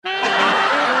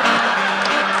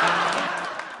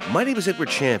My name is Edward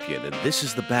Champion, and this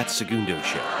is the Bat Segundo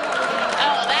Show.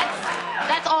 Oh,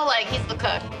 that's Oleg. He's the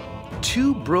cook.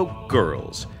 Two Broke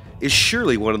Girls is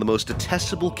surely one of the most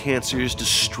detestable cancers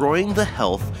destroying the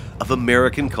health of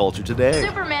American culture today.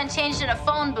 Superman changed in a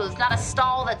phone booth, not a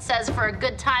stall that says for a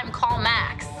good time, call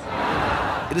Max.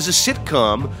 It is a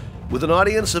sitcom with an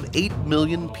audience of 8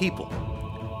 million people.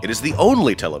 It is the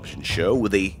only television show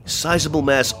with a sizable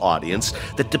mass audience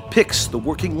that depicts the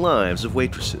working lives of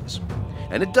waitresses.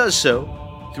 And it does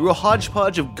so through a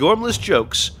hodgepodge of gormless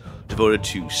jokes devoted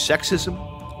to sexism,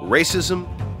 racism,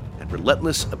 and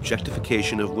relentless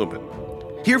objectification of women.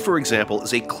 Here, for example,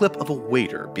 is a clip of a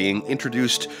waiter being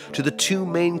introduced to the two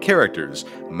main characters,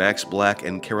 Max Black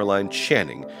and Caroline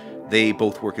Channing. They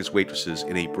both work as waitresses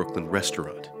in a Brooklyn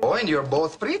restaurant. Oh, and you're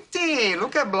both pretty.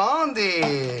 Look at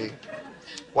Blondie.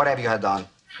 What have you had on?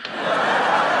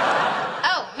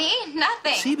 Oh, me?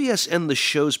 Nothing. CBS and the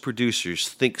show's producers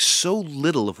think so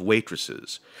little of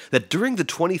waitresses that during the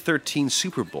 2013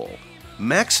 Super Bowl,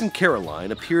 Max and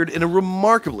Caroline appeared in a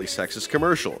remarkably sexist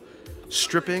commercial,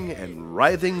 stripping and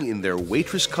writhing in their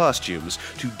waitress costumes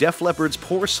to Def Leppard's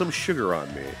Pour Some Sugar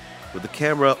on Me, with the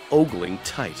camera ogling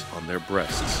tight on their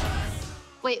breasts.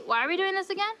 Wait, why are we doing this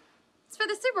again? It's for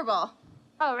the Super Bowl.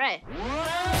 Oh, right.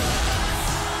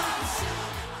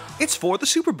 It's for the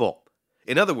Super Bowl.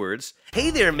 In other words,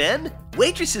 hey there, men!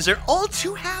 Waitresses are all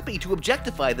too happy to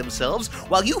objectify themselves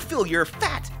while you fill your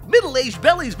fat, middle-aged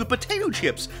bellies with potato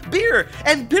chips, beer,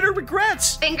 and bitter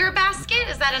regrets. Finger basket?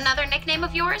 Is that another nickname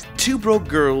of yours? Two Broke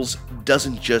Girls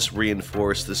doesn't just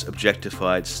reinforce this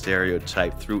objectified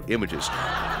stereotype through images.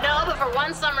 No, but for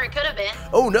one summer it could have been.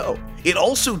 Oh no, it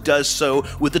also does so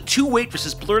with the two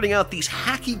waitresses blurting out these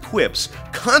hacky quips,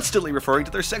 constantly referring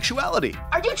to their sexuality.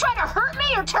 Are you trying to hurt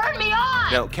me or turn me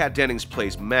on? Now, Kat Dennings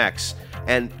plays Max,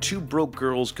 and Two Broke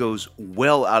Girls goes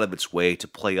well out of its way to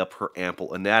play up her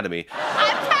ample anatomy.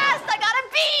 I'm passed! I got a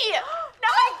B! Now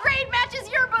my grade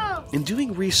matches your boobs! In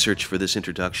doing research for this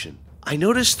introduction, I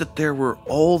noticed that there were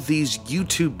all these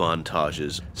YouTube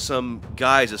montages. Some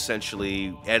guys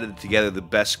essentially edited together the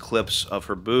best clips of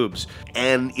her boobs.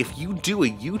 And if you do a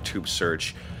YouTube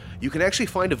search, you can actually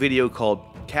find a video called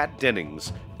Kat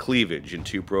Dennings Cleavage in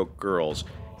Two Broke Girls.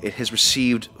 It has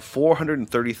received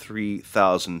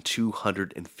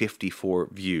 433,254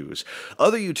 views.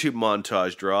 Other YouTube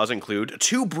montage draws include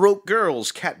Two Broke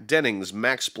Girls, Kat Dennings,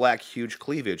 Max Black, Huge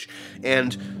Cleavage,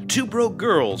 and Two Broke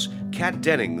Girls, Kat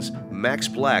Dennings, Max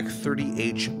Black,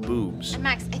 30H Boobs.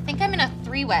 Max, I think I'm in a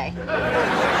three-way.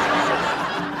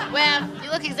 Well,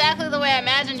 you look exactly the way I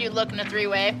imagined you'd look in a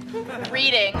three-way.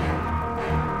 Reading.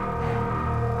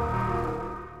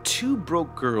 Two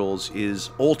Broke Girls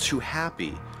is all too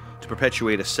happy to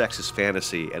perpetuate a sexist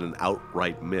fantasy and an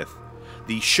outright myth.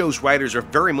 The show's writers are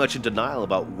very much in denial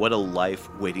about what a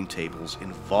life waiting tables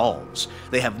involves.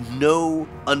 They have no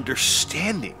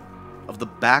understanding of the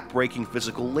back-breaking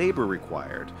physical labor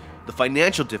required, the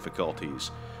financial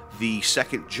difficulties, the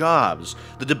second jobs,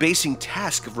 the debasing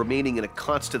task of remaining in a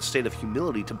constant state of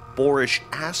humility to boorish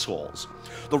assholes.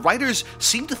 The writers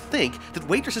seem to think that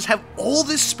waitresses have all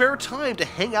this spare time to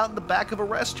hang out in the back of a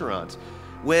restaurant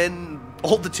when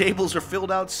all the tables are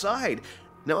filled outside.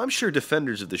 Now, I'm sure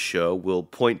defenders of the show will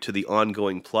point to the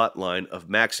ongoing plot line of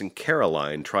Max and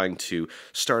Caroline trying to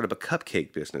start up a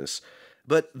cupcake business.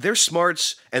 But their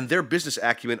smarts and their business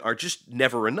acumen are just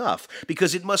never enough,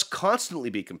 because it must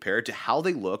constantly be compared to how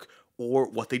they look or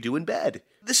what they do in bed.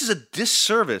 This is a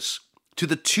disservice to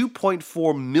the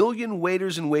 2.4 million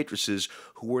waiters and waitresses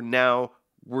who are now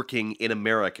working in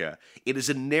America. It is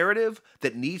a narrative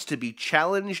that needs to be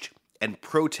challenged and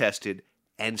protested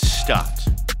and stopped.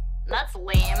 That's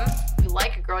lame. If you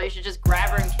like a girl, you should just grab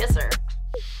her and kiss her.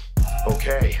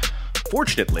 Okay.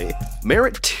 Fortunately,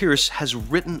 Merritt Tierce has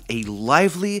written a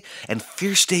lively and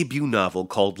fierce debut novel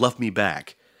called Love Me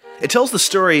Back. It tells the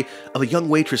story of a young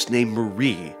waitress named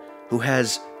Marie who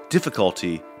has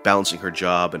difficulty balancing her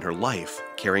job and her life,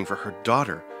 caring for her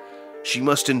daughter. She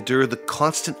must endure the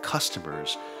constant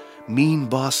customers, mean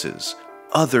bosses,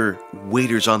 other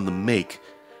waiters on the make.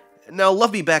 Now,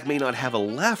 Love Me Back may not have a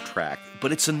laugh track,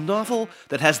 but it's a novel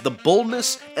that has the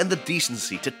boldness and the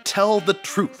decency to tell the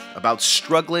truth about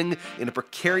struggling in a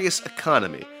precarious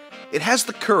economy. It has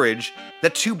the courage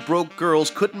that Two Broke Girls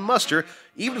couldn't muster,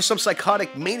 even if some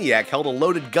psychotic maniac held a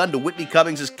loaded gun to Whitney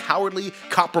Cummings' cowardly,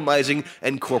 compromising,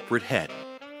 and corporate head.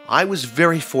 I was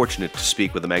very fortunate to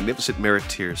speak with the magnificent Merritt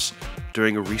Tierce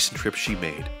during a recent trip she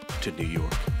made to New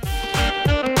York.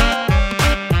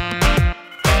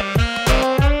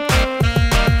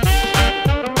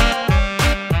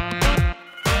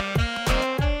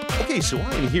 So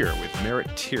I'm here with Merritt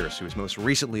Tierce, who is most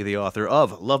recently the author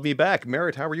of Love Me Back.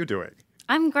 Merritt, how are you doing?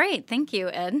 I'm great. Thank you,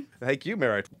 Ed. Thank you,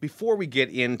 Merritt. Before we get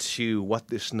into what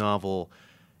this novel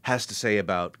has to say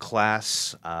about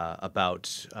class,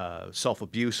 about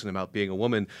self-abuse, and about being a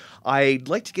woman, I'd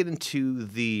like to get into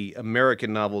the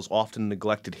American novel's often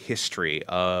neglected history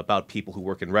about people who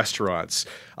work in restaurants.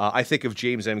 I think of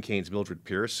James M. Cain's Mildred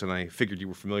Pierce, and I figured you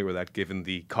were familiar with that given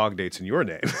the cognates in your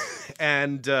name.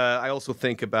 And I also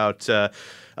think about Stuart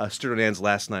Onan's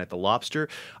Last Night at the Lobster.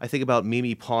 I think about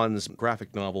Mimi Pond's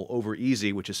graphic novel Over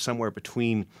Easy, which is somewhere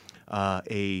between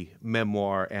a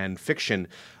memoir and fiction.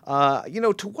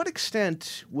 To what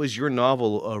extent was your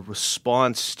novel a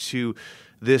response to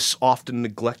this often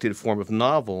neglected form of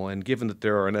novel? And given that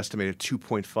there are an estimated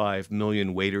 2.5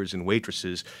 million waiters and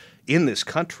waitresses in this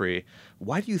country,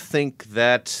 why do you think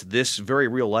that this very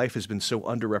real life has been so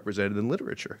underrepresented in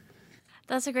literature?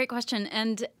 That's a great question.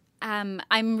 And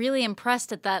I'm really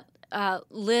impressed at that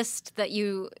list that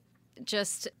you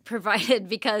just provided,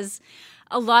 because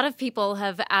a lot of people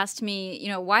have asked me,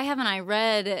 why haven't I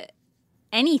read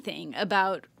anything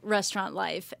about restaurant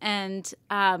life? And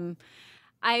I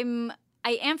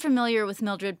am familiar with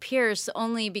Mildred Pierce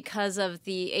only because of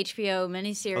the HBO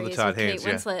miniseries with Kate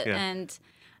Winslet, and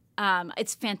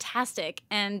it's fantastic.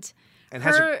 And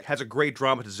has a great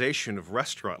dramatization of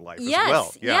restaurant life as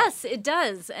well. Yes, it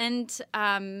does. And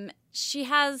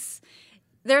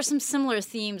there are some similar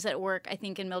themes at work, I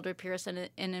think, in Mildred Pierce and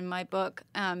in my book.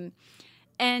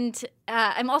 And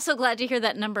I'm also glad to hear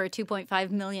that number, 2.5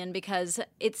 million, because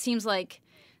it seems like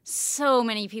so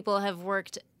many people have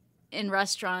worked in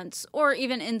restaurants or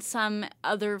even in some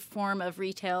other form of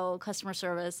retail customer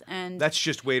service. And that's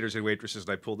just waiters and waitresses,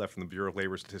 and I pulled that from the Bureau of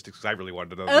Labor Statistics because I really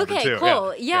wanted to know the number too. Okay,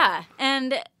 cool. Yeah.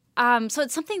 And so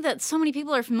it's something that so many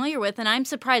people are familiar with, and I'm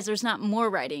surprised there's not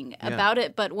more writing about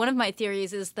it. But one of my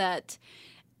theories is that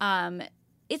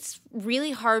it's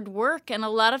really hard work, and a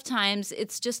lot of times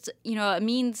it's just, a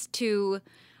means to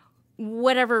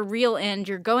whatever real end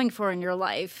you're going for in your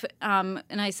life. And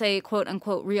I say quote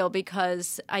unquote real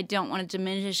because I don't want to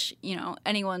diminish,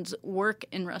 anyone's work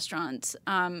in restaurants.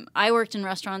 I worked in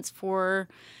restaurants for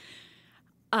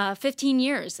 15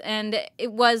 years, and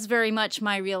it was very much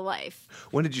my real life.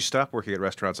 When did you stop working at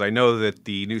restaurants? I know that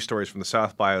the news stories from the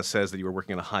South bio says that you were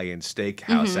working in a high-end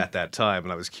steakhouse at that time,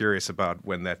 and I was curious about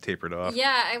when that tapered off.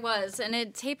 Yeah, I was, and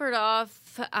it tapered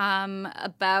off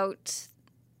about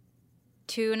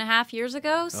 2.5 years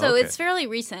ago, so It's fairly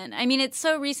recent. I mean, it's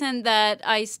so recent that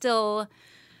I still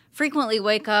frequently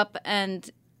wake up and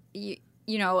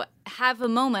have a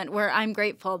moment where I'm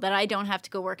grateful that I don't have to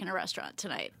go work in a restaurant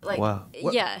tonight. Wow.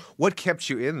 What kept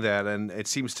you in that? And it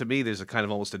seems to me there's a kind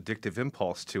of almost addictive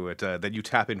impulse to it that you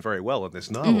tap in very well in this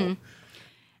novel. Mm-hmm.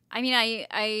 I mean,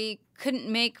 I couldn't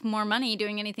make more money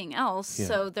doing anything else,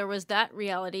 so there was that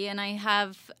reality. And I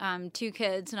have 2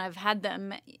 kids, and I've had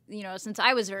them, since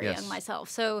I was very young myself.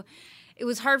 So it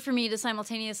was hard for me to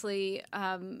simultaneously,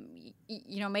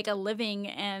 make a living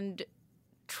and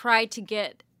try to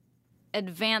get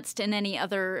advanced in any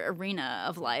other arena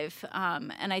of life.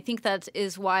 And I think that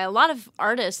is why a lot of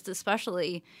artists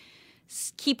especially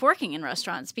keep working in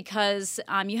restaurants, because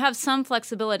you have some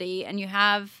flexibility and you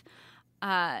have,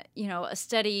 a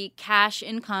steady cash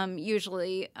income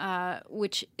usually,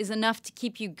 which is enough to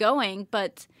keep you going,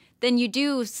 but then you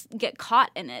do get caught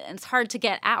in it and it's hard to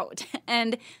get out.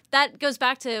 And that goes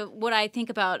back to what I think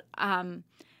about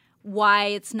why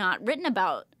it's not written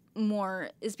about more,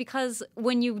 is because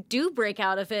when you do break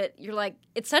out of it, you're like,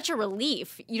 it's such a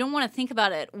relief. You don't want to think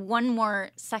about it one more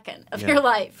second of your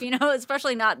life,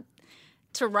 especially not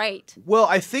to write. Well,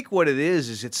 I think what it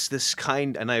is it's this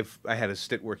kind, and I had a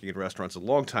stint working in restaurants a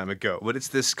long time ago, but it's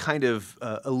this kind of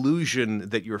illusion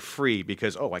that you're free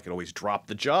because, I can always drop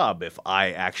the job if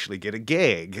I actually get a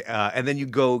gig. And then you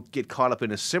go get caught up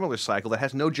in a similar cycle that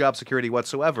has no job security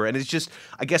whatsoever. And it's just,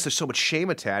 I guess there's so much shame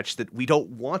attached that we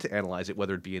don't want to analyze it,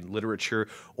 whether it be in literature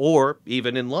or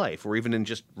even in life or even in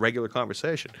just regular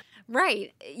conversation.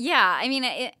 Right. Yeah. I mean,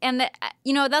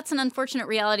 that's an unfortunate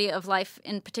reality of life,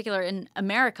 in particular in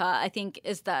America, I think,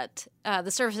 is that the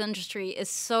service industry is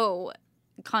so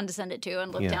condescended to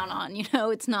and looked down on.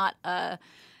 It's not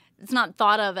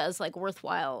thought of as like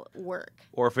worthwhile work.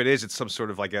 Or if it is, it's some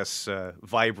sort of, I guess,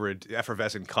 vibrant,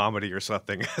 effervescent comedy or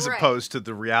something, as opposed to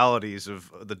the realities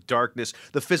of the darkness,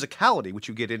 the physicality, which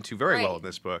you get into very well in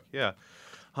this book. Yeah.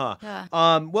 Huh.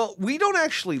 Yeah. Well, we don't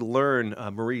actually learn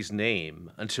Marie's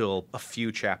name until a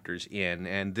few chapters in,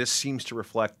 and this seems to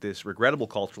reflect this regrettable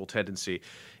cultural tendency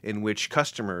in which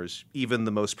customers, even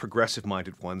the most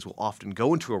progressive-minded ones, will often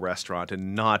go into a restaurant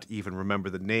and not even remember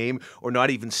the name or not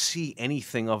even see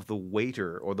anything of the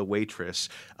waiter or the waitress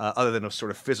other than a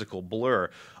sort of physical blur.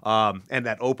 And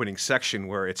that opening section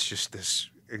where it's just this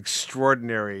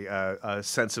extraordinary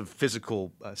sense of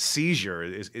physical seizure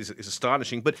is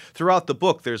astonishing. But throughout the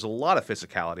book, there's a lot of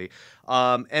physicality.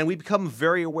 And we become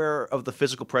very aware of the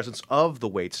physical presence of the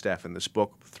waitstaff in this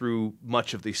book through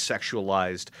much of the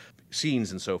sexualized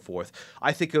scenes and so forth.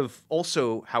 I think of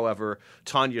also, however,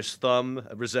 Tanya's thumb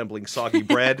resembling soggy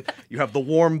bread. You have the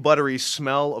warm, buttery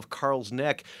smell of Carl's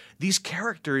neck. These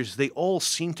characters, they all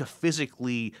seem to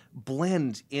physically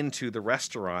blend into the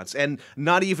restaurants, and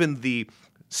not even the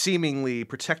seemingly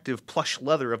protective plush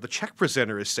leather of the check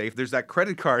presenter is safe. There's that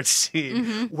credit card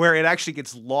scene where it actually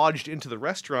gets lodged into the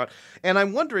restaurant. And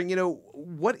I'm wondering,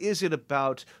 what is it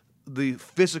about the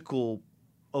physical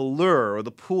allure or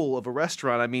the pull of a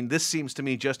restaurant? I mean, this seems to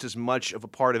me just as much of a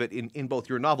part of it in both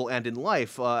your novel and in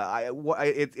life.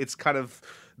 It's kind of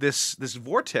this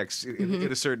vortex in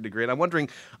a certain degree, and I'm wondering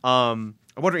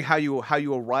how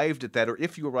you arrived at that, or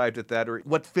if you arrived at that, or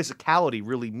what physicality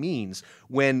really means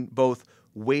when both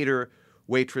waiter,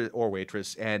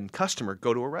 waitress, and customer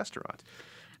go to a restaurant.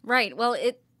 Right. Well,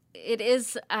 it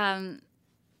is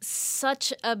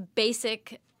such a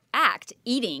basic act,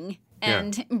 eating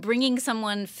and bringing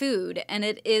someone food, and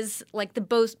it is like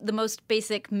the most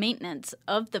basic maintenance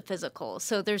of the physical.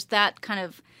 So there's that kind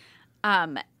of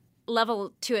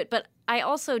level to it. But I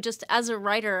also, just as a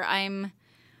writer, I'm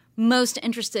most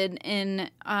interested in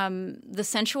the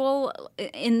sensual,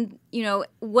 in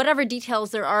whatever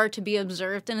details there are to be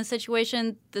observed in a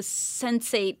situation. The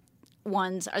sensate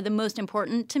ones are the most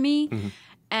important to me,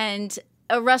 and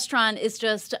a restaurant is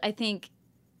just, I think,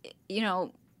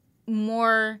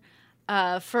 more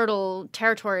fertile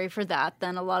territory for that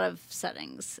than a lot of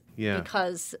settings,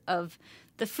 because of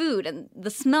the food and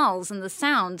the smells and the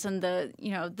sounds and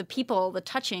the people, the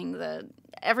touching, the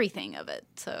everything of it.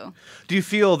 So, do you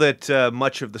feel that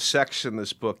much of the sex in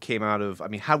this book came out of? I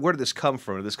mean, where did this come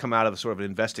from? Did this come out of sort of an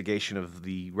investigation of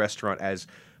the restaurant as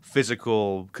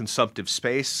physical consumptive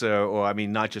space, or I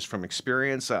mean, not just from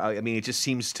experience? I mean, it just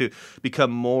seems to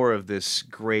become more of this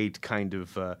great kind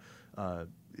of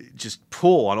just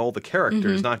pull on all the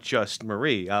characters, not just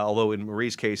Marie. Although in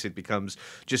Marie's case, it becomes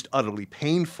just utterly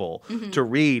painful to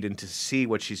read and to see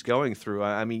what she's going through.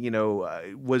 I mean,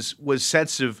 was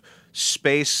sense of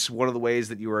space one of the ways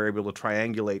that you were able to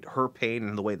triangulate her pain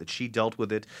and the way that she dealt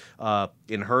with it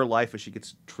in her life as she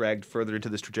gets dragged further into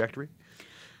this trajectory?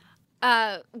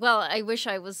 Well, I wish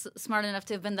I was smart enough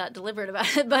to have been that deliberate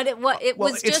about it, but it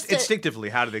was just instinctively.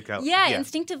 How did it go? Yeah,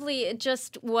 instinctively, it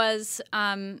just was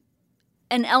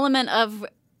an element of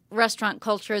restaurant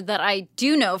culture that I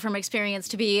do know from experience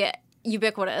to be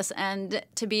ubiquitous and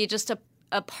to be just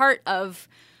a part of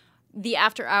the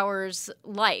after hours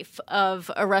life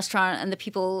of a restaurant and the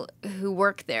people who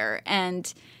work there.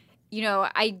 And,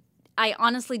 I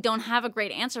honestly don't have a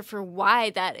great answer for why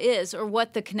that is or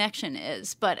what the connection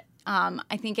is, but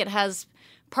I think it has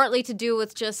partly to do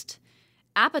with just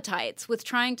appetites, with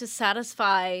trying to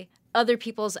satisfy other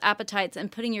people's appetites and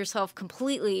putting yourself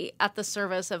completely at the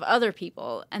service of other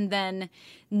people, and then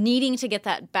needing to get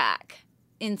that back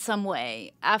in some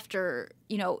way after,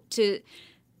 to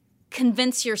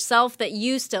convince yourself that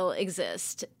you still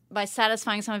exist by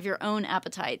satisfying some of your own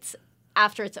appetites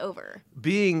after it's over.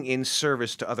 Being in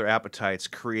service to other appetites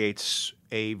creates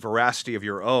a veracity of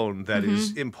your own that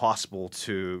is impossible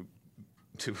to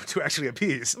actually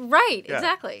appease. Right,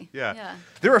 exactly. Yeah.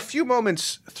 There are a few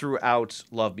moments throughout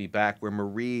Love Me Back where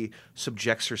Marie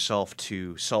subjects herself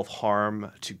to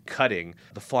self-harm, to cutting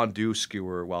the fondue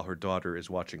skewer while her daughter is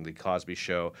watching the Cosby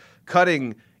Show.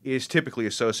 Cutting is typically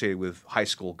associated with high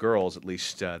school girls, at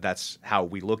least that's how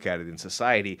we look at it in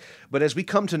society. But as we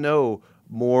come to know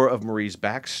more of Marie's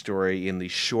backstory in the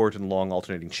short and long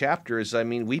alternating chapters, I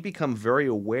mean, we become very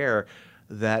aware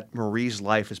that Marie's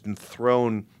life has been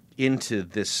thrown into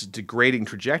this degrading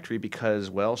trajectory because,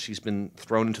 well, she's been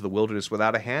thrown into the wilderness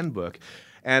without a handbook.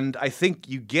 And I think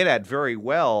you get at very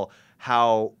well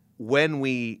how when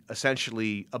we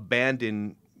essentially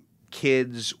abandon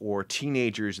kids or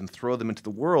teenagers and throw them into the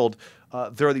world,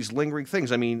 there are these lingering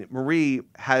things. I mean, Marie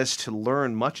has to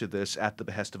learn much of this at the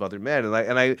behest of other men.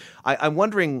 And I'm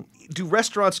wondering, do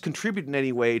restaurants contribute in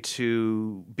any way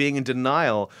to being in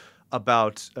denial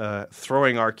about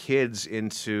throwing our kids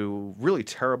into really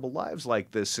terrible lives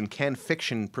like this? And can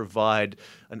fiction provide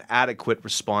an adequate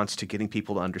response to getting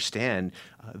people to understand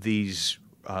these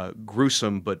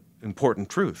gruesome but important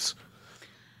truths.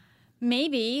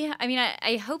 Maybe. I mean,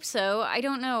 I hope so. I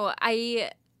don't know.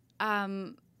 I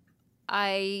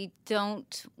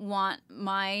don't want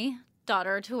my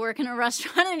daughter to work in a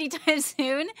restaurant anytime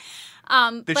soon.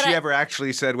 Did she ever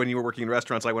actually said when you were working in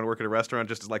restaurants, I want to work in a restaurant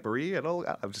just as like Marie at all?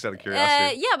 I'm just out of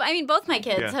curiosity. Yeah, but I mean, both my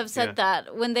kids have said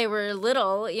that when they were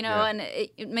little, and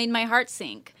it made my heart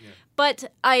sink. Yeah.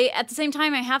 But at the same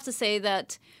time, I have to say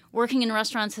that working in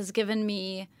restaurants has given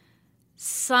me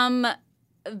some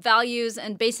values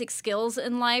and basic skills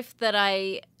in life that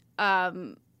I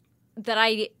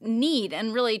need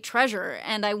and really treasure,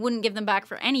 and I wouldn't give them back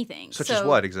for anything. Such as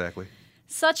what exactly?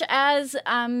 Such as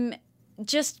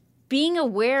just being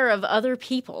aware of other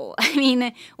people. I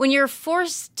mean, when you're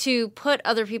forced to put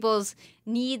other people's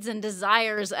needs and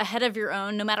desires ahead of your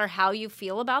own, no matter how you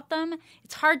feel about them,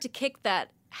 it's hard to kick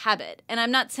that habit. And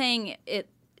I'm not saying it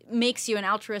makes you an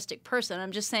altruistic person.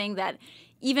 I'm just saying that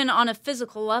even on a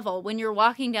physical level, when you're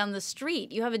walking down the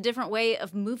street, you have a different way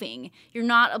of moving. You're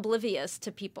not oblivious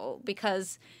to people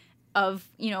because of,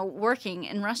 working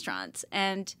in restaurants.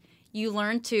 And you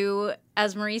learn to,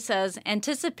 as Marie says,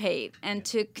 anticipate and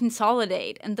to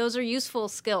consolidate. And those are useful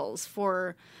skills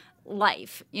for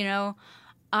life,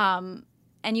 and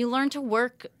you learn to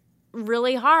work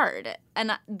really hard.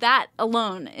 And that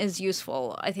alone is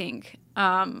useful, I think.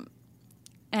 And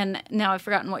now I've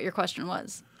forgotten what your question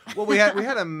was. Well, we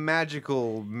had a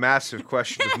magical, massive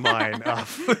question of mine,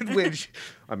 which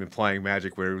I'm implying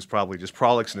magic where it was probably just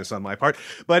prolixness on my part.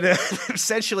 But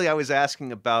essentially, I was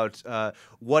asking about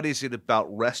what is it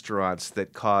about restaurants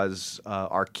that cause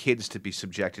our kids to be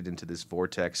subjected into this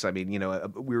vortex? I mean,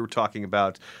 we were talking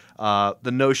about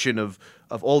the notion of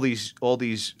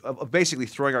basically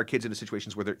throwing our kids into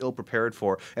situations where they're ill prepared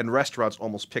for, and restaurants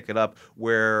almost pick it up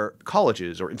where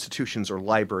colleges or institutions or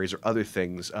libraries or other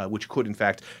things which could in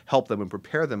fact help them and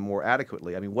prepare them more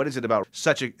adequately. I mean, what is it about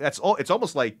it's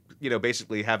almost like,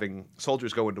 basically having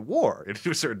soldiers go into war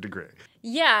to a certain degree.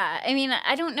 Yeah, I mean,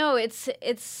 I don't know.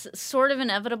 It's sort of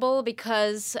inevitable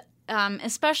because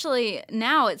especially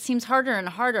now it seems harder and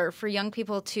harder for young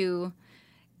people to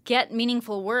get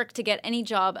meaningful work, to get any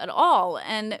job at all.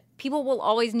 And people will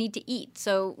always need to eat.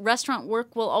 So restaurant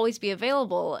work will always be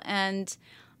available. And,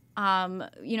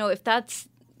 if that's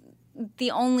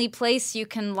the only place you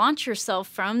can launch yourself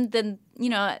from, then,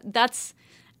 that's,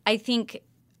 I think,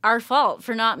 our fault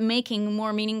for not making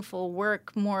more meaningful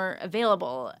work more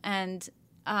available and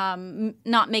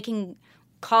not making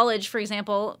college, for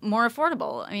example, more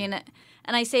affordable. I mean,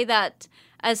 and I say that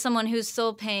as someone who's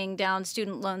still paying down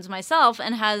student loans myself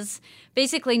and has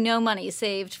basically no money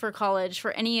saved for college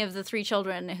for any of the 3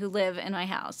 children who live in my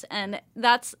house. And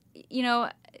that's,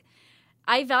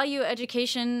 I value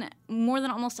education more than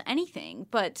almost anything,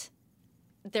 but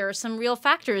there are some real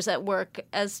factors at work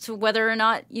as to whether or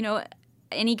not,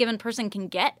 any given person can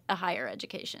get a higher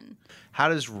education. How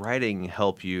does writing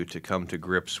help you to come to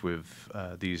grips with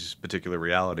these particular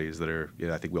realities that are,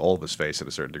 I think all of us face at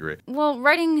a certain degree? Well,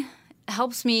 writing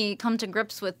helps me come to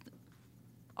grips with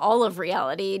all of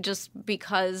reality just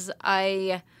because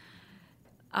I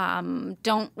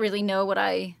don't really know what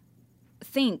I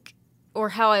think or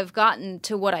how I've gotten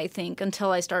to what I think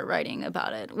until I start writing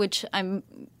about it, which I'm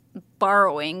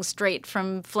borrowing straight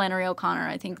from Flannery O'Connor.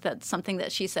 I think that's something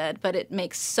that she said, but it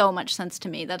makes so much sense to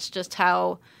me. That's just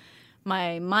how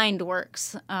my mind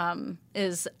works,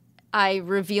 is I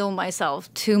reveal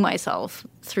myself to myself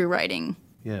through writing.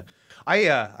 Yeah.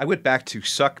 I went back to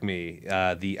Suck Me,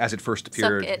 as it first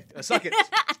appeared. Suck It. Suck It.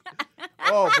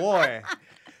 Oh, boy.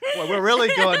 Well, we're really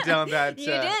going down that. You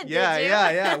did, yeah, did you?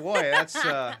 yeah. Boy, that's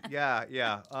yeah.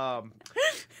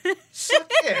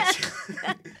 Suck It.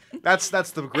 That's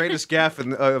the greatest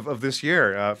gaffe of this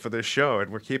year for this show,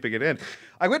 and we're keeping it in.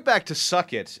 I went back to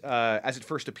Suck It as it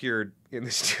first appeared in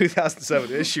this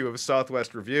 2007 issue of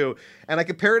Southwest Review, and I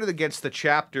compared it against the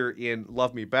chapter in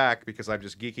Love Me Back because I'm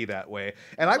just geeky that way.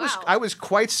 And I was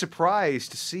quite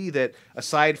surprised to see that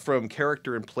aside from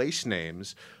character and place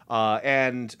names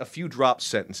and a few dropped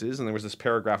sentences, and there was this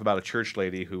paragraph about a church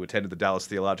lady who attended the Dallas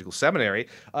Theological Seminary,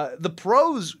 the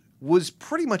prose was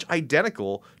pretty much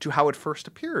identical to how it first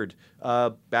appeared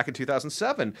back in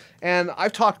 2007. And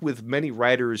I've talked with many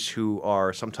writers who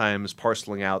are sometimes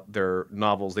parceling out their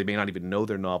novels. They may not even know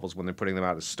their novels when they're putting them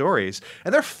out as stories.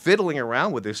 And they're fiddling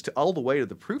around with this all the way to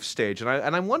the proof stage. And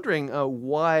I'm wondering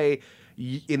why,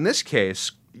 in this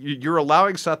case, you're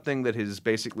allowing something that is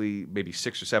basically maybe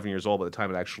 6 or 7 years old by the time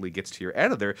it actually gets to your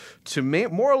editor to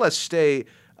more or less stay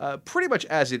pretty much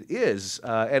as it is,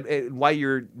 and why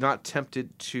you're not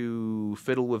tempted to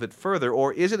fiddle with it further.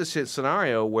 Or is it a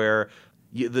scenario where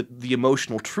the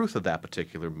emotional truth of that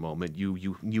particular moment.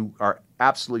 You are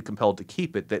absolutely compelled to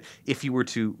keep it. That if you were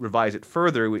to revise it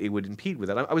further, it would impede with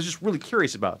that. I was just really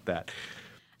curious about that.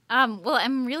 Well,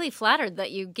 I'm really flattered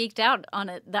that you geeked out on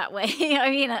it that way. I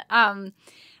mean,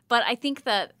 but I think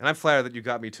that... And I'm flattered that you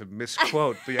got me to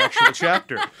misquote the actual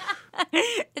chapter.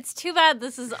 It's too bad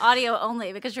this is audio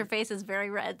only because your face is very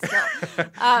red still.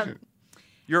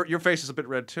 Your face is a bit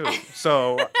red too,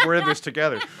 so we're in this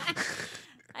together.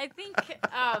 I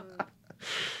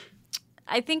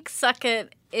think Suck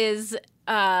It is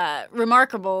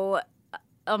remarkable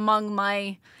among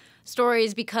my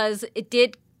stories because it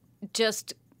did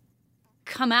just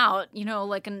come out,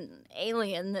 like an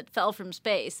alien that fell from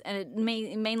space, and it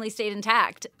mainly stayed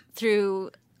intact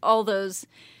through all those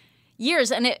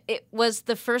years. And it was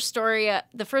the first story,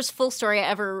 the first full story I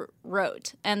ever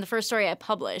wrote, and the first story I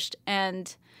published,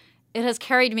 and it has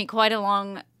carried me quite a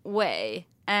long way.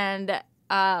 And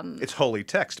it's holy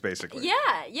text, basically.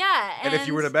 Yeah. And if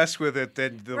you were to mess with it,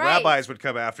 then the rabbis would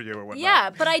come after you or whatnot. Yeah,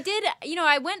 but I did,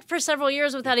 I went for several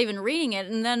years without even reading it.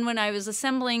 And then when I was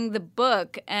assembling the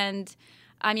book, and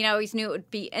I always knew it would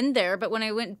be in there, but when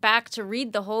I went back to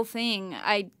read the whole thing,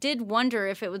 I did wonder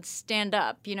if it would stand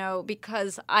up,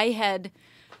 because I had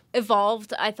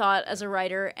evolved, I thought, as a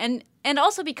writer. And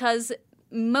also because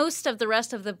most of the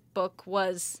rest of the book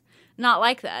was not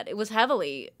like that. It was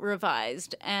heavily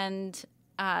revised, and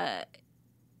I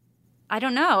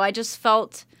don't know. I just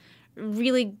felt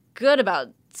really good about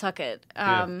Suck It.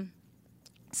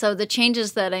 So the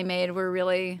changes that I made were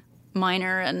really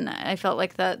minor, and I felt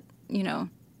like that,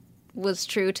 was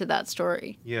true to that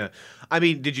story. Yeah.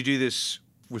 Did you do this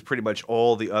with pretty much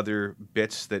all the other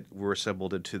bits that were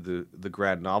assembled into the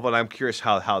grand novel? And I'm curious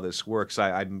how this works.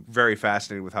 I'm very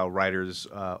fascinated with how writers,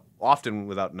 often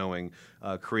without knowing,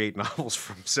 create novels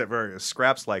from various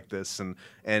scraps like this,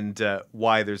 and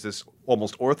why there's this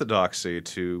almost orthodoxy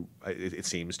to, it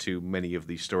seems, to many of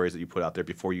these stories that you put out there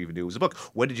before you even knew it was a book.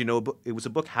 When did you know it was a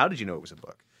book? How did you know it was a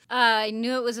book? I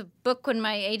knew it was a book when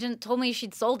my agent told me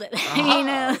she'd sold it.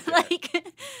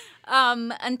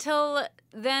 Until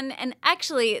then, and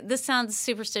actually, this sounds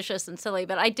superstitious and silly,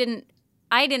 but I didn't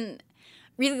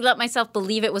really let myself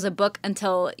believe it was a book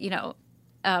until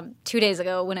 2 days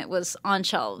ago when it was on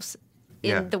shelves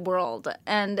in the world.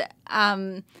 And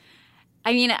I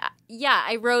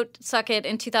wrote Suck It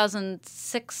in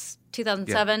 2006,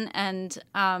 2007, and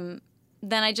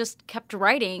then I just kept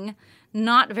writing,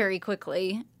 not very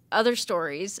quickly, other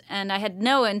stories, and I had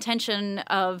no intention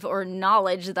of or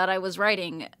knowledge that I was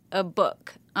writing a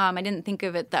book. I didn't think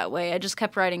of it that way. I just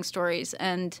kept writing stories,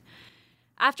 and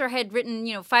after I had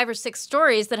written, 5 or 6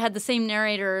 stories that had the same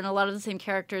narrator and a lot of the same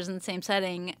characters in the same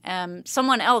setting,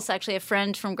 someone else, actually a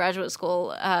friend from graduate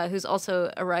school, who's also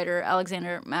a writer,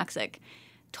 Alexander Maxick,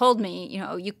 told me,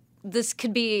 this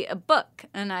could be a book,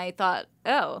 and I thought,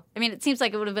 it seems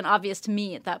like it would have been obvious to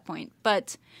me at that point,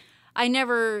 but I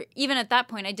never, even at that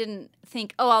point, I didn't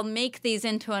think, I'll make these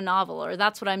into a novel, or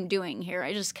that's what I'm doing here.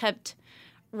 I just kept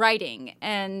writing,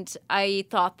 and I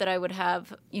thought that I would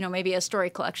have, maybe a story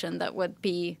collection that would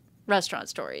be restaurant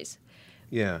stories.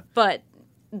 Yeah. But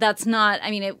that's not,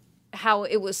 how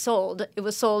it was sold. It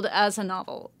was sold as a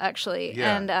novel, actually.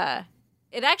 Yeah. And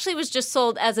it actually was just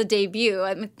sold as a debut.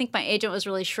 I think my agent was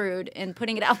really shrewd in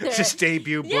putting it out there. Just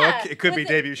debut book? It could be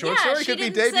debut short story. It could be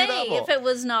debut novel. If it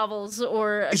was novels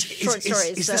or short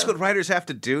stories. Is this what writers have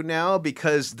to do now?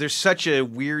 Because there's such a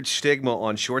weird stigma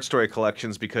on short story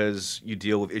collections because you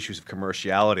deal with issues of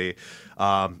commerciality,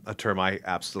 a term I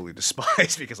absolutely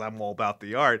despise because I'm all about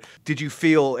the art. Did you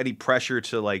feel any pressure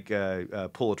to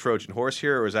pull a Trojan horse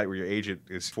here, or is that what your agent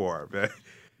is for?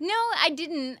 No, I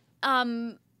didn't.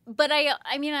 But I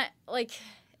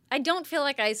don't feel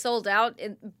like I sold out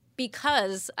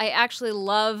because I actually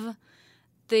love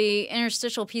the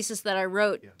interstitial pieces that I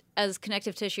wrote as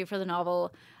connective tissue for the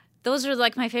novel. Those are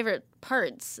my favorite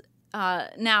parts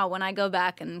now when I go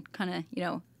back and kind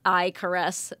of, I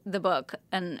caress the book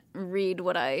and read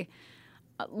what I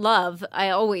love.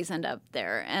 I always end up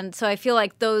there. And so I feel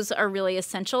like those are really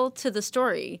essential to the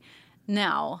story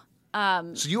now.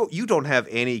 So you don't have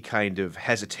any kind of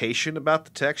hesitation about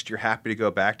the text? You're happy to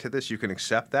go back to this? You can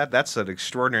accept that? That's an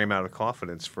extraordinary amount of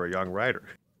confidence for a young writer.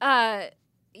 Yeah,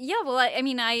 well,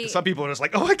 I... Some people are just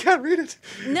like, I can't read it.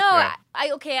 No, yeah.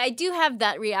 I do have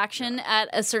that reaction at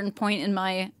a certain point in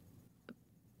my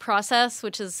process,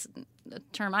 which is a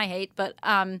term I hate, but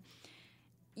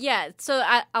so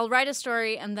I'll write a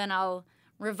story and then I'll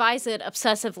revise it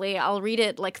obsessively. I'll read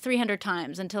it 300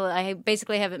 times until I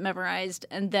basically have it memorized,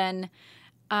 and then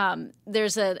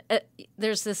there's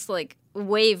this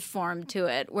wave form to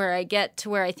it where I get to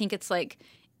where I think it's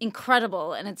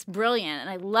incredible and it's brilliant and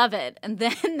I love it. And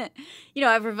then,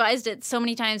 I've revised it so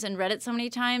many times and read it so many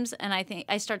times, and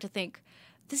I start to think,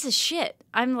 this is shit.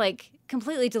 I'm like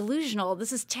completely delusional.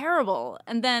 This is terrible.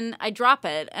 And then I drop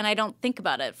it and I don't think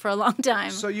about it for a long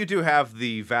time. So you do have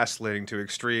the vacillating to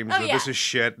extremes. Oh, yeah. This is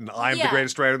shit and I'm the Yeah.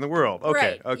 greatest writer in the world. Okay,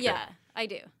 Right. okay. Yeah, I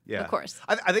do. Yeah. Of course.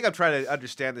 I think I'm trying to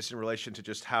understand this in relation to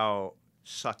just how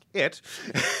Suck It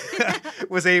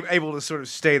was able to sort of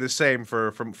stay the same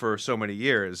for so many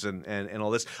years and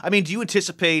all this. I mean, do you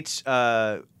anticipate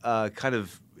kind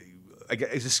of?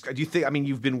 Do you think? I mean,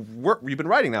 you've been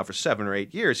writing now for 7 or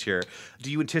 8 years here. Do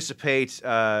you anticipate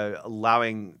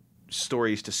allowing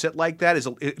stories to sit like that?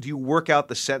 Do you work out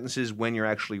the sentences when you're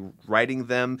actually writing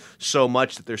them so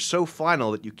much that they're so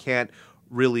final that you can't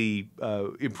really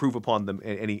improve upon them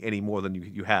any more than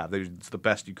you have? It's the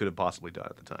best you could have possibly done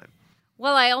at the time.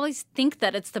 Well, I always think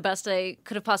that it's the best I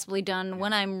could have possibly done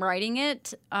when I'm writing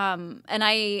it. And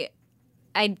I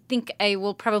think I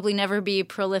will probably never be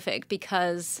prolific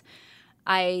because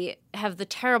I have the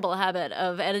terrible habit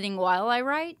of editing while I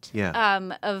write.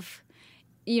 Yeah. Of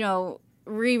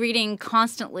rereading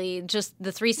constantly just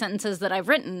the 3 sentences that I've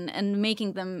written and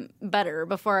making them better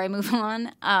before I move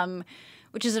on,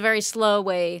 which is a very slow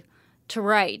way to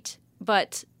write.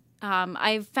 But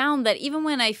I've found that even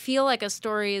when I feel like a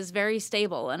story is very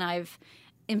stable and I've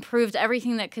improved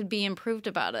everything that could be improved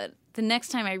about it, the next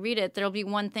time I read it, there'll be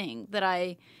one thing that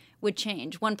I would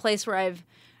change. One place where I've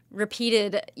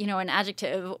repeated, an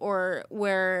adjective, or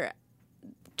where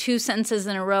 2 sentences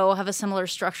in a row have a similar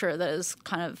structure that is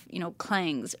kind of,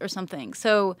 clangs or something.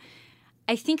 So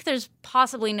I think there's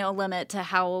possibly no limit to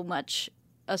how much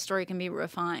a story can be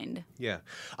refined. Yeah.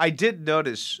 I did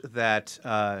notice that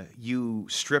you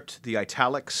stripped the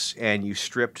italics and you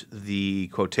stripped the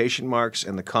quotation marks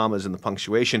and the commas and the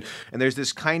punctuation. And there's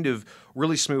this kind of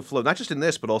really smooth flow, not just in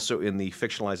this, but also in the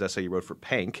fictionalized essay you wrote for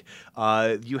Pank.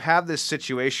 You have this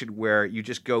situation where you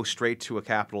just go straight to a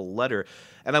capital letter.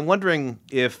 And I'm wondering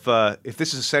if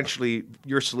this is essentially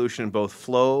your solution in both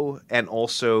flow and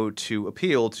also to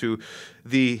appeal to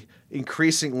the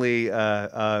increasingly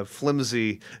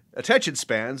flimsy attention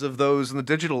spans of those in the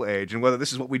digital age, and whether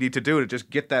this is what we need to do to just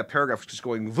get that paragraph just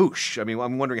going whoosh. I mean,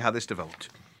 I'm wondering how this developed.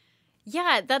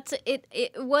 Yeah, that's it.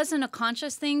 It wasn't a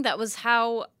conscious thing. That was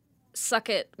how Suck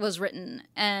It was written.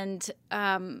 And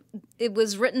it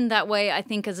was written that way, I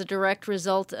think, as a direct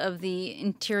result of the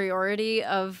interiority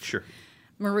of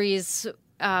Marie's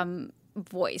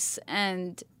voice.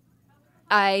 And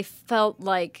I felt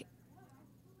like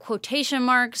quotation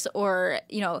marks or,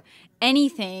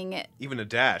 anything. Even a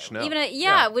dash, no.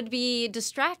 Would be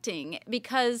distracting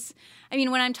because,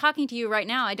 when I'm talking to you right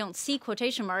now, I don't see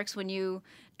quotation marks when you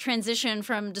transition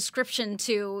from description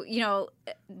to,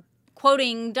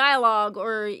 quoting dialogue,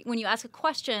 or when you ask a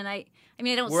question, I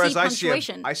don't see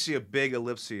punctuation. I see a big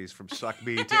ellipses from suck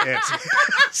me to it.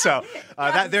 So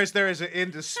there is an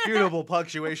indisputable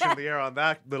punctuation in the air on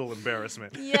that little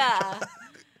embarrassment. Yeah.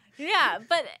 Yeah,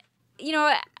 but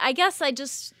I guess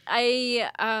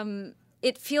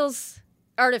it feels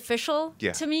artificial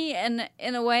to me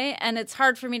in a way, and it's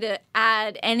hard for me to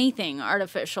add anything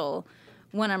artificial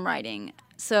when I'm writing.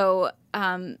 So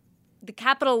the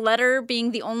capital letter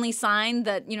being the only sign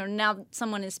that, now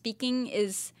someone is speaking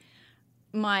is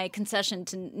my concession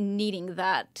to needing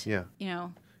that,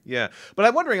 Yeah, but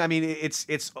I'm wondering.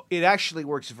 It actually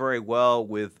works very well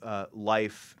with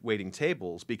life waiting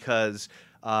tables because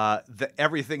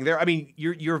everything there.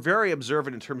 You're very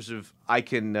observant in terms of I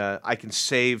can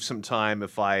save some time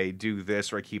if I do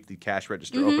this, or I keep the cash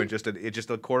register open just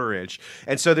a quarter inch,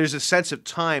 and so there's a sense of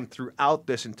time throughout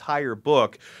this entire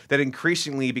book that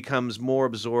increasingly becomes more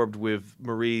absorbed with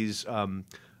Marie's.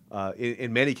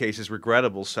 In many cases,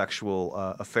 regrettable sexual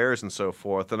affairs and so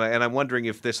forth. And I'm wondering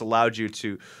if this allowed you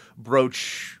to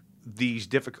broach these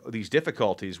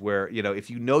difficulties where, if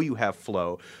you have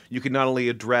flow, you can not only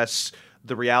address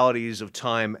the realities of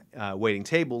time waiting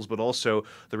tables, but also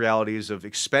the realities of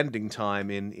expending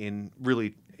time in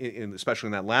especially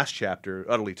in that last chapter,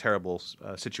 utterly terrible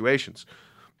situations.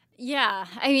 Yeah.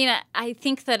 I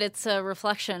think that it's a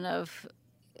reflection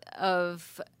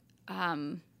of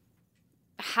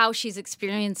how she's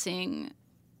experiencing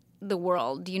the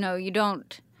world. You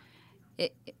don't,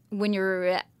 when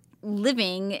you're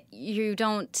living, you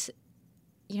don't,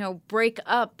 break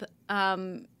up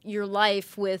your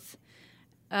life with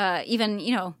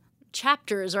even,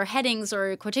 chapters or headings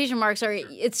or quotation marks, or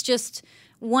it's just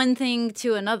one thing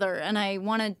to another. And I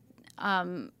want to,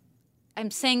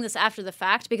 I'm saying this after the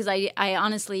fact because I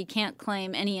honestly can't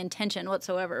claim any intention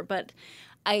whatsoever, but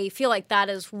I feel like that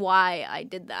is why I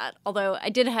did that. Although I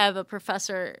did have a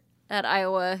professor at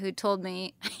Iowa who told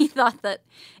me he thought that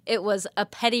it was a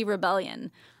petty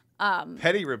rebellion.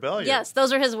 Petty rebellion? Yes,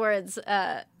 those are his words.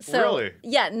 Really?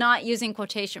 Yeah, not using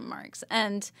quotation marks.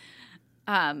 And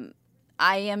I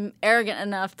am arrogant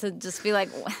enough to just be like,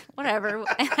 whatever,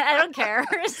 I don't care.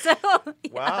 So,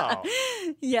 yeah. Wow.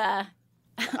 Yeah.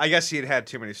 I guess he had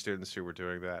too many students who were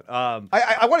doing that.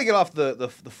 I want to get off the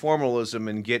formalism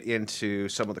and get into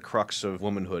some of the crux of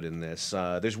womanhood in this.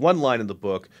 There's one line in the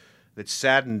book that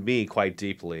saddened me quite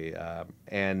deeply,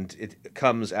 and it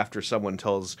comes after someone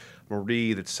tells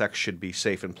Marie that sex should be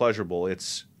safe and pleasurable.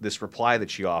 It's this reply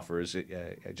that she offers,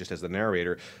 just as the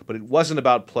narrator, but it wasn't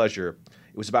about pleasure.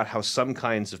 It was about how some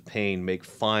kinds of pain make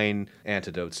fine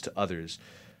antidotes to others.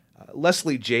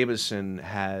 Leslie Jameson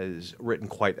has written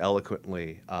quite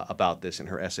eloquently about this in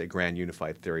her essay, Grand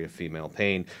Unified Theory of Female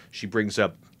Pain. She brings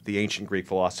up the ancient Greek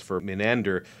philosopher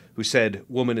Menander, who said,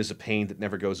 "Woman is a pain that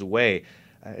never goes away."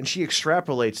 And she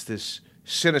extrapolates this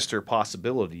sinister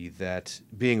possibility that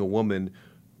being a woman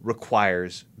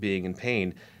requires being in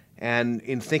pain. And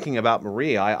in thinking about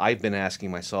Marie, I've been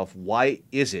asking myself, why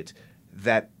is it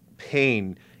that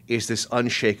pain is this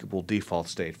unshakable default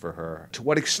state for her? To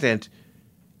what extent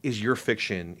is your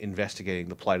fiction investigating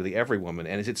the plight of the every woman?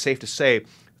 And is it safe to say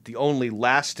the only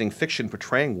lasting fiction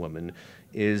portraying women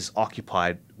is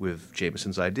occupied with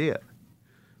Jameson's idea?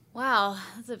 Wow,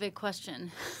 that's a big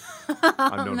question.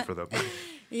 I'm known for them.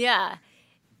 Yeah,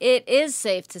 it is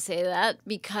safe to say that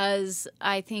because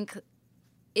I think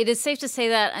it is safe to say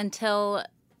that until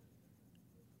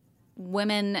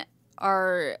women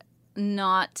are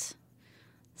not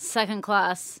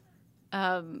second-class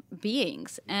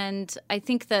beings. And I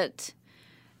think that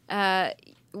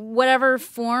whatever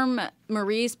form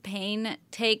Marie's pain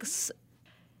takes,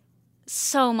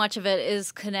 so much of it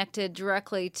is connected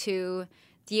directly to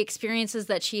the experiences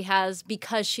that she has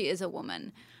because she is a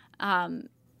woman,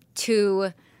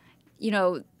 to,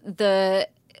 the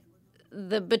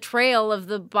betrayal of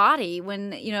the body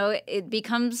when, it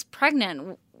becomes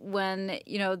pregnant, when,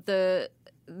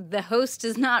 the host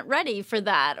is not ready for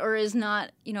that or is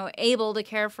not, able to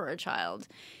care for a child.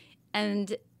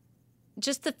 And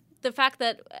just the fact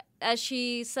that, as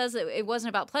she says, it wasn't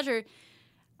about pleasure,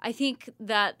 I think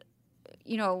that,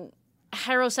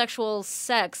 heterosexual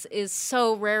sex is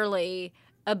so rarely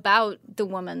about the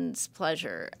woman's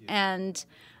pleasure. Yeah. And,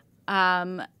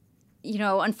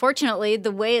 unfortunately,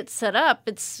 the way it's set up,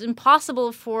 it's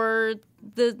impossible for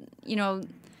the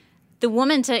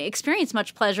woman to experience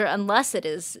much pleasure unless that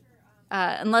is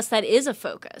a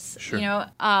focus. Sure.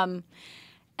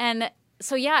 And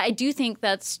so, yeah, I do think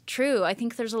that's true. I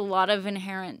think there's a lot of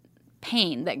inherent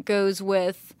pain that goes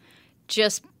with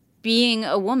just being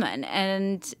a woman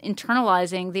and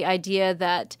internalizing the idea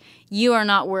that you are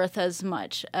not worth as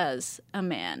much as a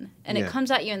man. And It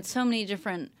comes at you in so many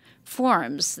different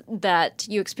forms that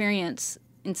you experience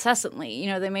incessantly.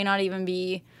 They may not even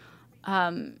be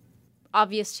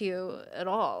obvious to you at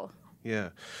all. Yeah.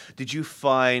 Did you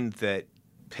find that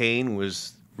pain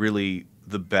was really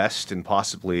the best and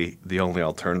possibly the only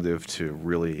alternative to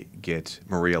really get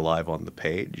Marie alive on the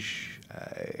page?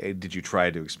 Did you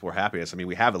try to explore happiness? I mean,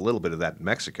 we have a little bit of that in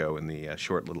Mexico in the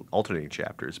short little alternating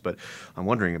chapters, but I'm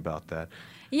wondering about that.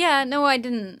 Yeah, no, I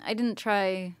didn't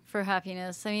try for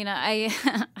happiness. I mean, I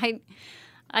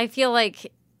feel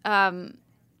like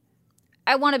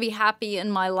I want to be happy in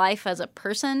my life as a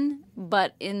person,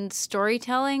 but in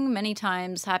storytelling, many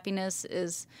times happiness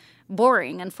is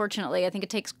boring. Unfortunately, I think it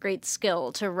takes great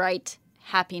skill to write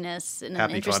happiness in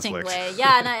an interesting way.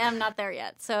 Yeah, and I'm not there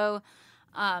yet. So,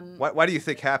 why do you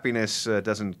think happiness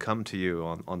doesn't come to you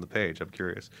on the page? I'm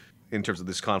curious, in terms of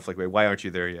this conflict. Why aren't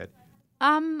you there yet?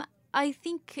 I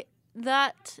think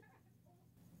that.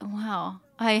 Wow,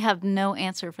 I have no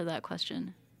answer for that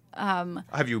question.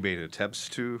 Have you made attempts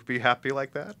to be happy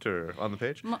like that, or on the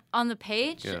page? On the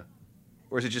page? Yeah.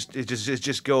 Or is it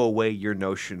just go away your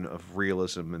notion of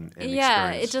realism and yeah,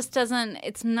 experience? it just doesn't.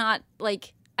 It's not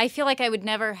like I feel like I would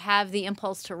never have the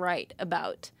impulse to write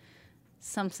about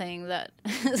something that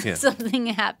something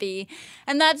happy,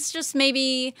 and that's just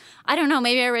maybe I don't know.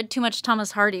 Maybe I read too much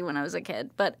Thomas Hardy when I was a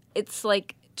kid, but it's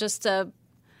like just a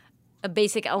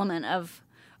basic element of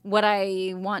what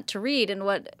I want to read and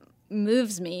what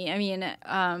moves me. I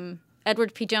mean,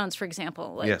 Edward P. Jones, for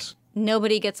example. Like, yes.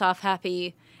 Nobody gets off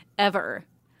happy ever.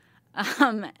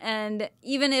 And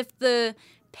even if the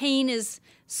pain is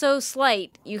so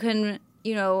slight, you can,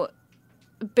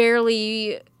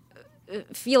 barely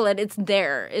feel it. It's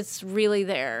there. It's really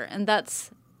there. And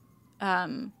that's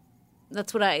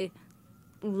what I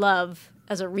love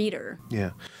as a reader.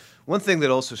 Yeah. One thing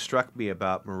that also struck me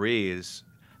about Marie is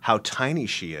how tiny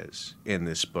she is in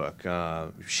this book.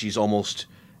 She's almost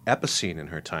epicene in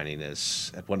her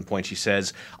tininess. At one point she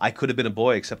says, "I could have been a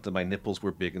boy except that my nipples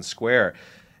were big and square."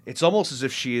 It's almost as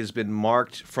if she has been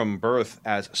marked from birth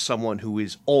as someone who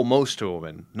is almost a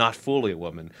woman, not fully a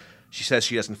woman. She says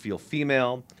she doesn't feel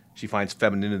female. She finds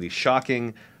femininity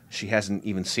shocking. She hasn't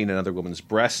even seen another woman's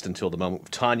breast until the moment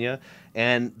with Tanya,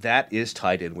 and that is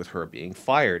tied in with her being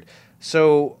fired.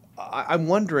 So I'm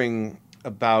wondering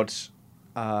about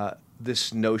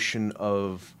this notion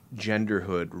of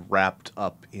genderhood wrapped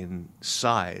up in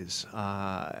size,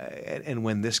 and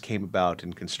when this came about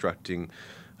in constructing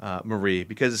Marie,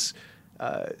 because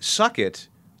Suck It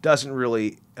doesn't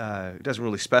really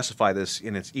specify this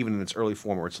in its early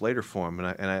form or its later form, and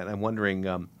I'm wondering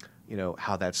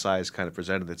how that size kind of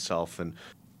presented itself, and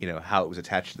how it was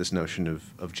attached to this notion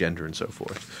of gender and so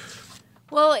forth.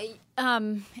 Well,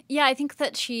 yeah, I think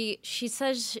that she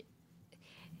says,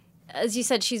 as you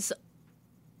said, she's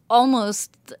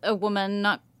almost a woman,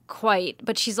 not quite,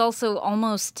 but she's also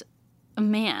almost a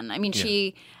man. I mean,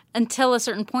 she, until a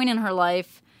certain point in her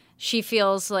life, she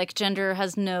feels like gender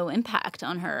has no impact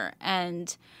on her,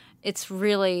 and it's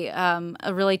really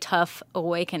a really tough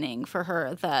awakening for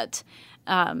her that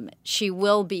she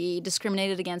will be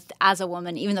discriminated against as a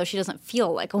woman, even though she doesn't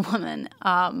feel like a woman,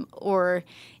 or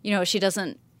she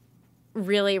doesn't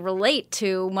really relate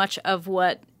to much of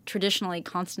what traditionally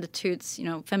constitutes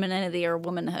femininity or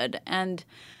womanhood, and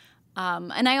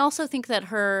I also think that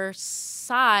her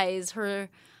size,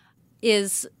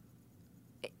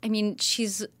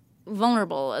 she's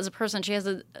vulnerable as a person. She has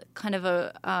a kind of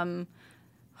a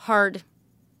hard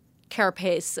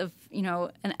carapace of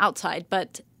an outside,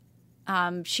 but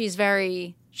she's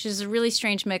a really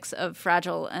strange mix of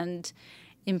fragile and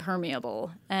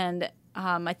impermeable, and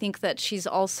I think that she's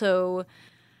also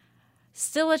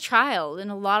still a child in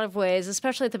a lot of ways,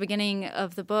 especially at the beginning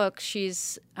of the book.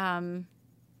 She's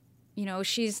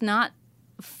she's not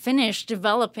finished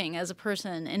developing as a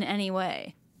person in any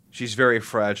way. She's very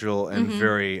fragile and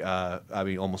very,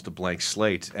 almost a blank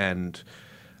slate, and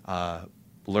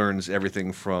learns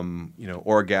everything from,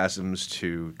 orgasms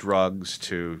to drugs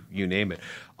to you name it.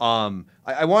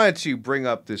 I wanted to bring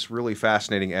up this really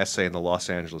fascinating essay in the Los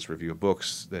Angeles Review of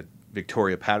Books that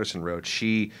Victoria Patterson wrote.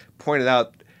 She pointed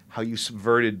out how you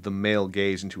subverted the male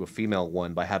gaze into a female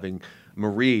one by having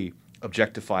Marie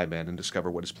objectify men and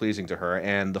discover what is pleasing to her.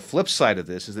 And the flip side of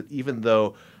this is that even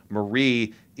though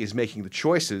Marie is making the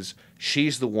choices,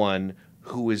 she's the one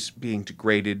who is being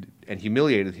degraded and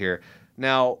humiliated here.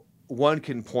 Now, one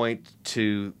can point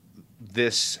to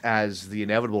this as the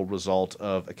inevitable result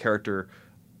of a character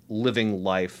living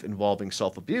life involving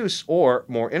self-abuse, or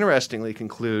more interestingly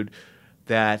conclude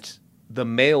that the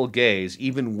male gaze,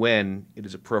 even when it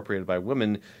is appropriated by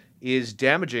women, is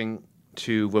damaging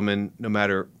to women no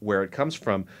matter where it comes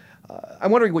from.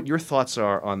 I'm wondering what your thoughts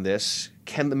are on this.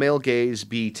 Can the male gaze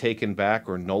be taken back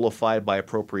or nullified by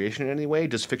appropriation in any way?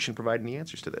 Does fiction provide any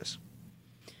answers to this?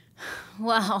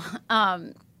 Well,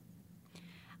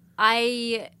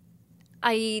 I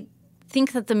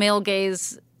think that the male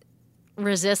gaze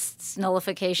resists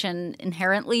nullification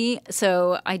inherently,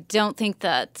 so I don't think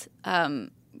that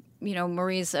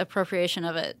Marie's appropriation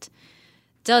of it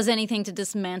does anything to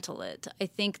dismantle it. I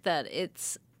think that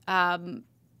it's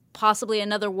possibly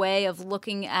another way of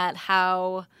looking at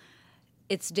how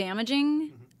it's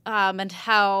damaging, and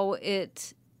how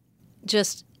it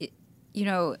just,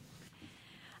 I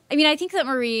think that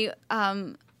Marie,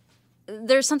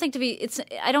 there's something to be,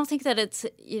 I don't think that it's,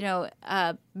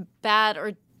 bad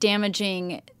or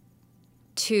damaging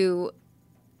to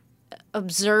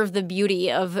observe the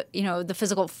beauty of, the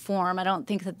physical form. I don't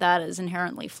think that that is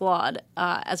inherently flawed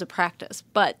as a practice.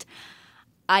 But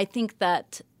I think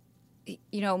that,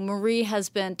 Marie has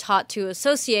been taught to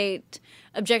associate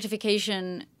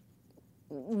objectification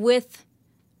with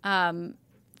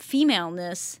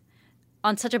femaleness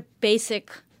on such a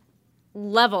basic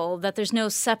level that there's no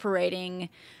separating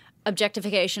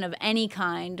objectification of any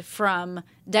kind from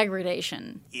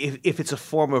degradation. If it's a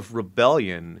form of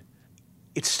rebellion,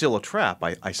 it's still a trap,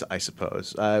 I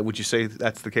suppose. Would you say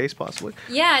that's the case, possibly?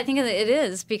 Yeah, I think it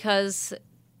is, because,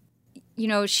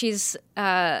 she's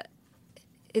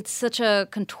it's such a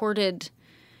contorted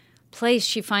place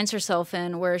she finds herself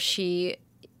in, where she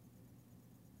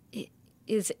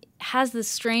has this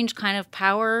strange kind of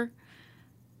power,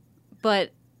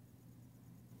 but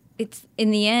it's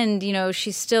in the end,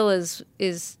 she still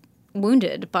is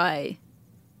wounded by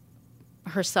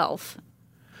herself.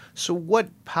 So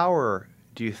what power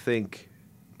do you think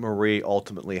Marie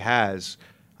ultimately has?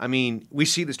 I mean, we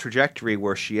see this trajectory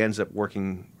where she ends up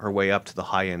working her way up to the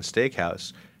high-end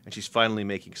steakhouse, and she's finally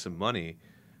making some money.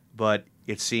 but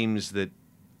it seems that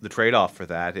the trade-off for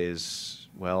that is,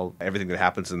 well, everything that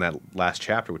happens in that last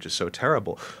chapter, which is so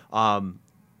terrible.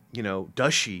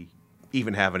 Does she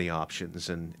even have any options?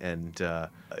 And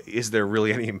is there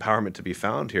really any empowerment to be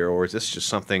found here? Or is this just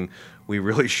something we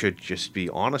really should just be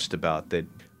honest about, that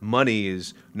money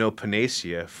is no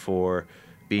panacea for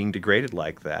being degraded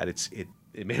like that?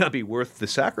 It may not be worth the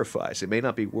sacrifice. It may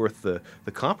not be worth the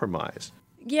compromise.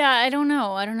 Yeah, I don't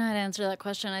know. I don't know how to answer that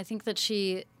question. I think that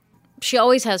she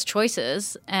always has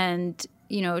choices, and,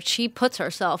 she puts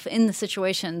herself in the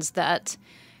situations that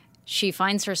she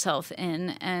finds herself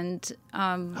in. And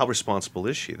how responsible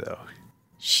is she, though?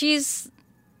 She's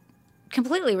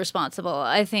completely responsible.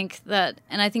 I think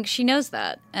she knows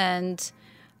that, and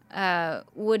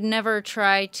would never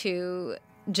try to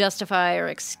justify or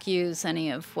excuse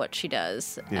any of what she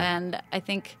does. Yeah. And I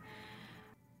think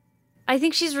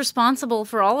she's responsible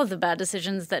for all of the bad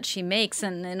decisions that she makes,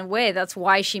 and in a way that's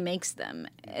why she makes them,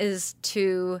 is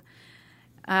to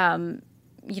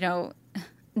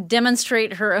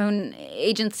demonstrate her own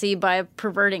agency by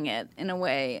perverting it in a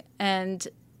way. And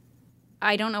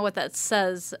I don't know what that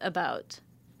says about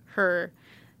her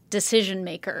decision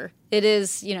maker. It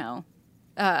is,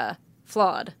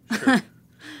 flawed. Sure.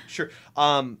 Sure.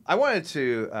 I wanted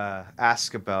to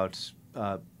ask about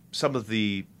some of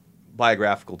the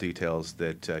biographical details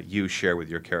that you share with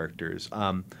your characters.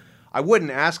 I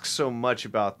wouldn't ask so much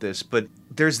about this, but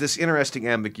there's this interesting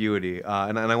ambiguity,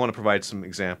 and I want to provide some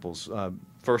examples.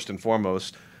 First and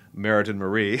foremost, Merritt and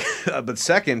Marie. But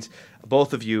second,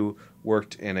 both of you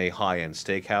worked in a high-end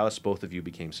steakhouse. Both of you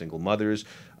became single mothers.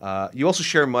 You also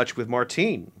share much with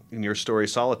Martine in your story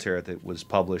Solitaire that was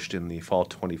published in the fall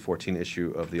 2014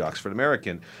 issue of the Oxford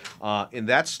American. In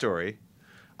that story,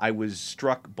 I was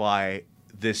struck by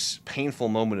this painful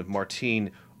moment of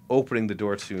Martine opening the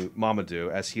door to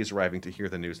Mamadou as he is arriving to hear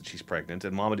the news that she's pregnant.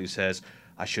 And Mamadou says,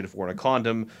 "I should have worn a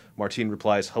condom." Martine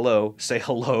replies, "Hello, say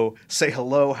hello, say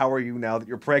hello, how are you now that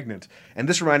you're pregnant?" And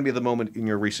this reminded me of the moment in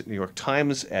your recent New York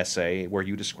Times essay where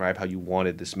you describe how you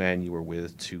wanted this man you were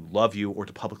with to love you or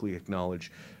to publicly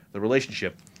acknowledge the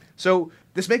relationship. So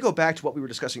this may go back to what we were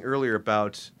discussing earlier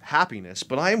about happiness,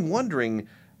 but I am wondering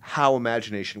how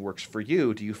imagination works for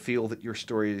you. Do you feel that your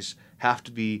stories have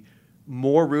to be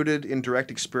more rooted in direct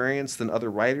experience than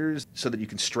other writers so that you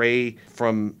can stray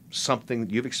from something that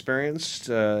you've experienced?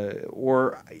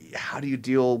 Or how do you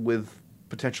deal with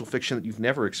potential fiction that you've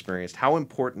never experienced? How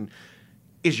important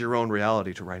is your own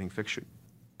reality to writing fiction?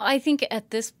 I think at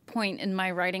this point in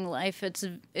my writing life,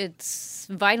 it's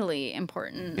vitally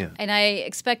important. Yeah. And I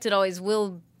expect it always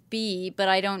will be, but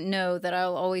I don't know that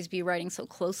I'll always be writing so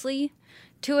closely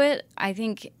to it. I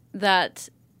think that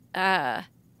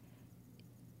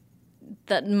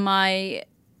that my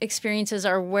experiences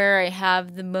are where I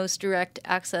have the most direct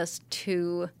access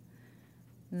to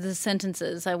the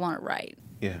sentences I want to write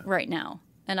right now.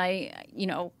 And I,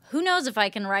 who knows if I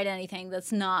can write anything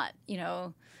that's not,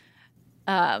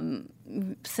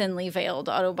 thinly veiled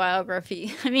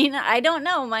autobiography. I mean, I don't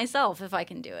know myself if I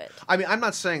can do it. I mean, I'm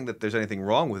not saying that there's anything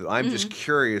wrong with it. I'm just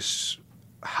curious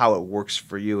how it works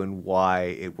for you and why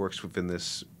it works within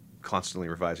this constantly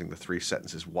revising the three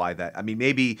sentences. Why that? I mean,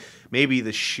 maybe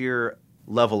the sheer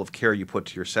level of care you put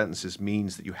to your sentences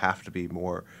means that you have to be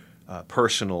more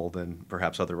personal than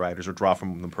perhaps other writers, or draw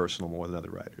from them personal more than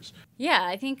other writers. Yeah,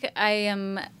 I think I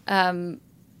am,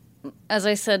 as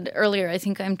I said earlier, I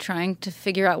think I'm trying to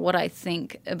figure out what I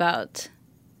think about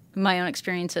my own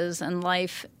experiences and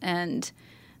life, and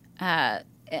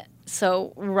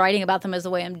so writing about them is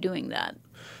the way I'm doing that.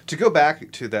 To go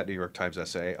back to that New York Times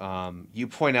essay, you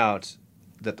point out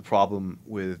that the problem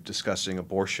with discussing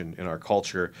abortion in our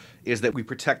culture is that we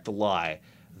protect the lie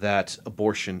that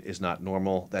abortion is not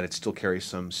normal, that it still carries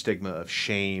some stigma of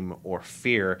shame or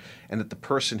fear, and that the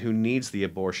person who needs the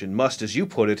abortion must, as you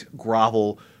put it,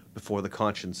 grovel before the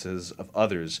consciences of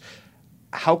others.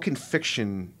 How can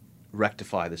fiction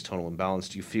rectify this tonal imbalance?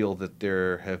 Do you feel that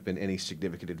there have been any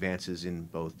significant advances in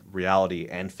both reality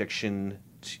and fiction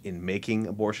in making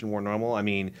abortion more normal? I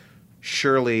mean,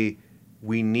 surely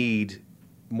we need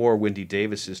more Wendy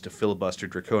Davises to filibuster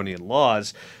draconian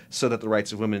laws so that the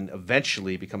rights of women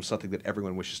eventually become something that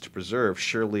everyone wishes to preserve.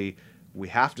 Surely we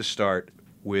have to start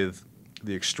with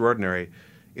the extraordinary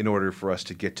in order for us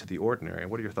to get to the ordinary.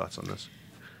 What are your thoughts on this?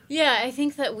 Yeah, I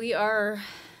think that we are,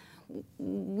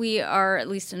 at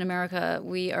least in America,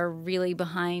 we are really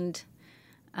behind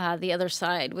the other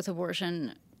side with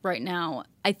abortion right now.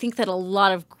 I think that a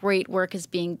lot of great work is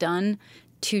being done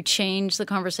to change the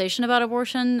conversation about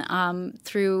abortion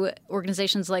through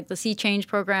organizations like the Sea Change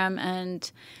program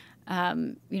and,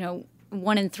 1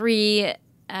 in 3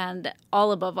 and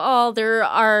all above all, there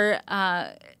are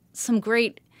some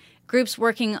great groups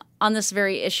working on this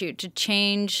very issue to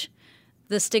change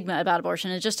the stigma about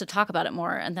abortion and just to talk about it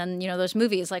more. And then, there's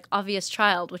movies like Obvious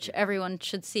Child, which everyone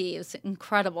should see. It's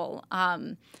incredible.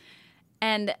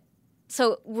 And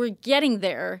so we're getting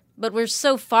there, but we're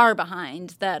so far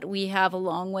behind that we have a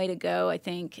long way to go, I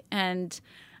think. And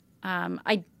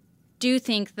I do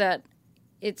think that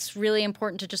it's really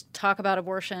important to just talk about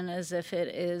abortion as if it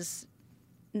is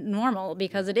normal,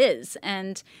 because it is.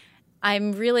 And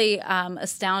I'm really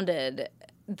astounded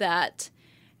that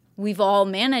we've all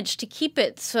managed to keep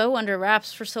it so under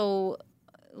wraps for so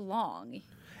long.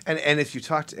 And if you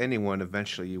talk to anyone,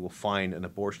 eventually you will find an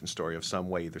abortion story of some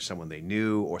way, either someone they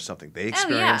knew or something they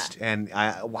experienced. Oh, yeah. And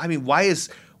I mean, why is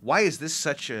this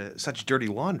such dirty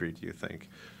laundry, do you think?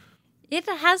 It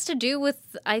has to do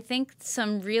with, I think,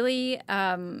 some really,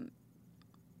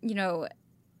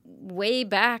 way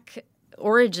back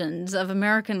origins of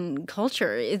American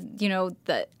culture,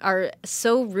 that are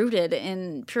so rooted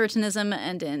in Puritanism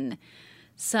and in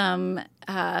some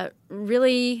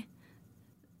really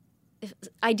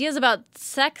ideas about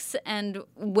sex and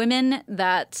women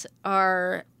that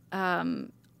are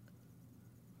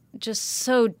just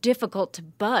so difficult to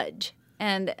budge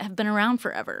and have been around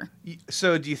forever.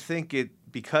 So do you think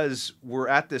because we're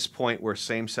at this point where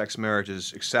same-sex marriage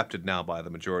is accepted now by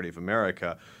the majority of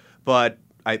America, but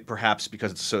perhaps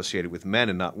because it's associated with men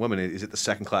and not women, is it the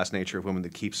second-class nature of women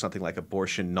that keeps something like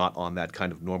abortion not on that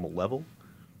kind of normal level?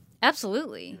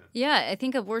 Absolutely. Yeah, I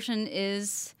think abortion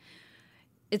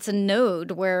it's a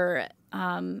node where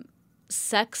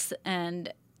sex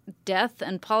and death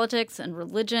and politics and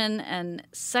religion and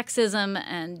sexism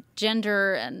and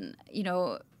gender and,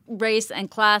 race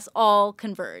and class all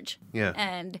converge. Yeah.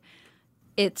 And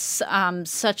it's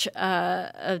such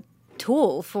a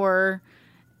tool for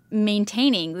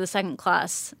maintaining the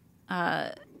second-class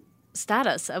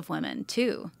status of women,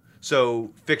 too.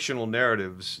 So fictional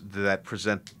narratives that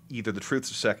present either the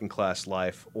truths of second-class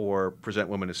life or present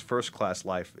women as first-class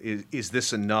life, is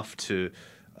this enough to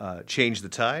change the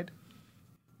tide?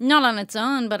 Not on its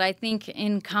own, but I think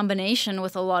in combination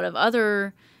with a lot of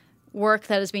other work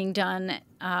that is being done,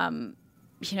 in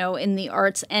the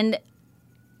arts and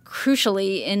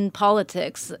crucially in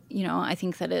politics, I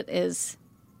think that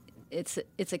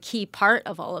it's a key part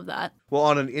of all of that. Well,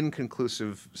 on an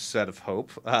inconclusive set of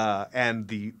hope and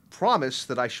the promise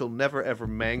that I shall never, ever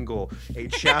mangle a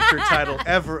chapter title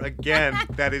ever again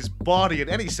that is bawdy in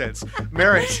any sense.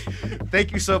 Merritt,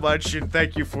 thank you so much, and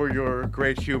thank you for your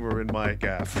great humor in my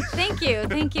gaffe. Thank you.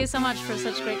 Thank you so much for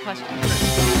such great questions.